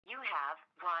have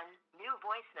one new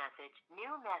voice message.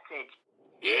 New message.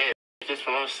 Yeah, just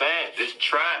what I'm saying. Just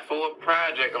try it for a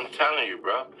project, I'm telling you,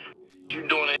 bro. You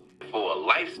doing it for a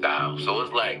lifestyle. So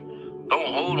it's like,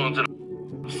 don't hold on to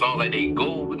the song like they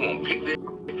go. We're gonna pick this,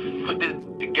 put this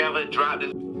together, drop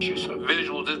this, shoot some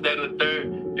visuals, this, that, and the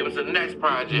third. Give us the next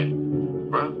project,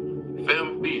 bro.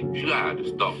 Feel me? You gotta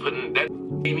just start putting that.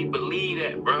 Made me believe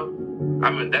that, bro.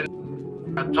 I mean, that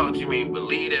I talked to you, made me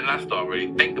believe that, and I start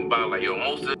really thinking about, like, yo,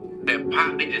 most of that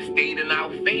pop, they just stayed in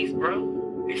our face,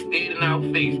 bro. They stayed in our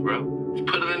face, bro. Just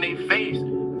put it in their face.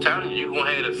 I'm telling you, you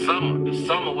gonna have the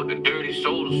summer with the dirty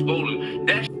shoulder Skola.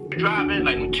 That shit driving,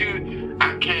 like,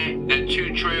 that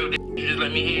two Trill, you just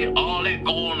let me hear all that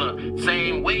go on the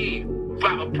same wave.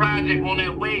 Drop a project on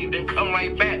that wave, then come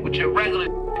right back with your regular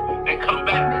then come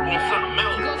back on something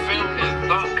else. Feel me?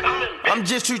 Start coming back. I'm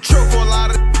just too true for a lot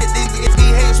of these niggas be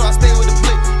hate, so I stay with the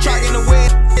blitz. Tracking the way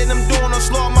and I'm doing a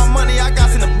slow my money, I got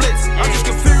in the blitz. I'm just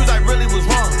confused, I really was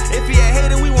wrong. If he had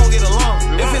hated, we won't get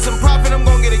along. If it's some profit, I'm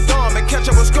gonna get it gone. Man, catch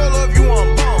up with Skola if you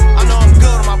want bomb. I know I'm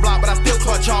good on my block, but I still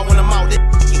clutch y'all when I'm out.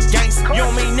 This gangster. You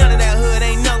don't mean none of that hood,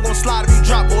 ain't nothing gonna slide if you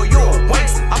drop, boy, you're a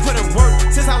waste. I put in work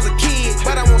since I was a kid,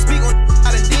 but I won't speak on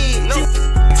I done did. No,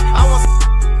 I want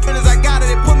as I got it,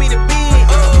 it put me to bed.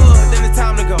 Then it's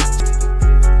time to go.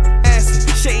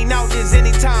 She ain't out this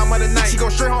any time of the night. She go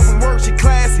straight home from work, she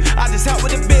classy. I just helped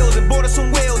with the bills and bought her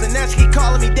some wheels, and now she keep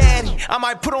calling me daddy. I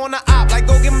might put her on the op, like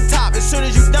go give him top as soon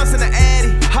as you dance in the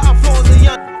addy. High floors a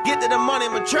young, get to the money,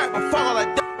 I'm a trap, I fall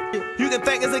like that. You can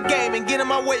think it's a game and get in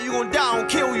my way, you gon' die, I don't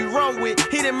care who you run with.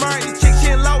 He done married the chick,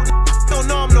 she in love with the don't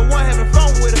know I'm the one having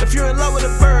fun with her. If you're in love with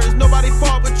the birds, nobody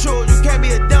fall but yours, you can't be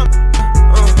a dumb.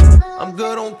 I'm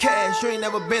good on cash, you ain't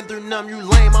never been through none, you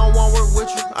lame, I don't wanna work with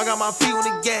you. I got my feet on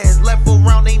the gas, left foot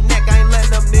around they neck, I ain't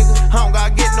letting up niggas. I don't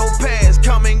gotta get no pass,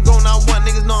 come and go, not one,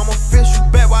 niggas know I'm official.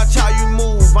 Bet watch how you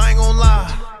move, I ain't gon' lie.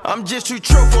 I'm just too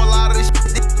true for a lot of this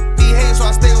shit. Be hate, so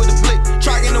I stay with the blitz.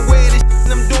 Tracking the way this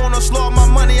shit, I'm doing a slow my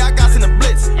money, I got in the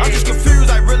blitz. I'm just confused,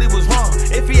 I really was wrong.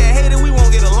 If he had hated, we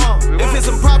won't get along. If it's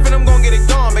some profit, I'm gon' get it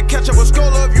gone. Man, catch up with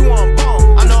Skola if you want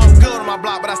bomb. I know I'm good on my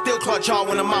block, but I still clutch y'all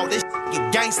when I'm out. This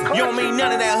get gangster. You don't mean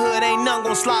none of that hood, ain't nothing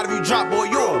gon' slide if you drop, boy,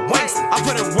 you're a waste. I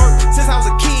put in work since I was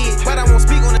a kid, but I won't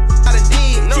speak on the I done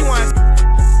did. She wants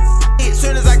as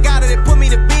soon as I got it, it put me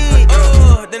to bed.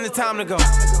 Then it's time to go.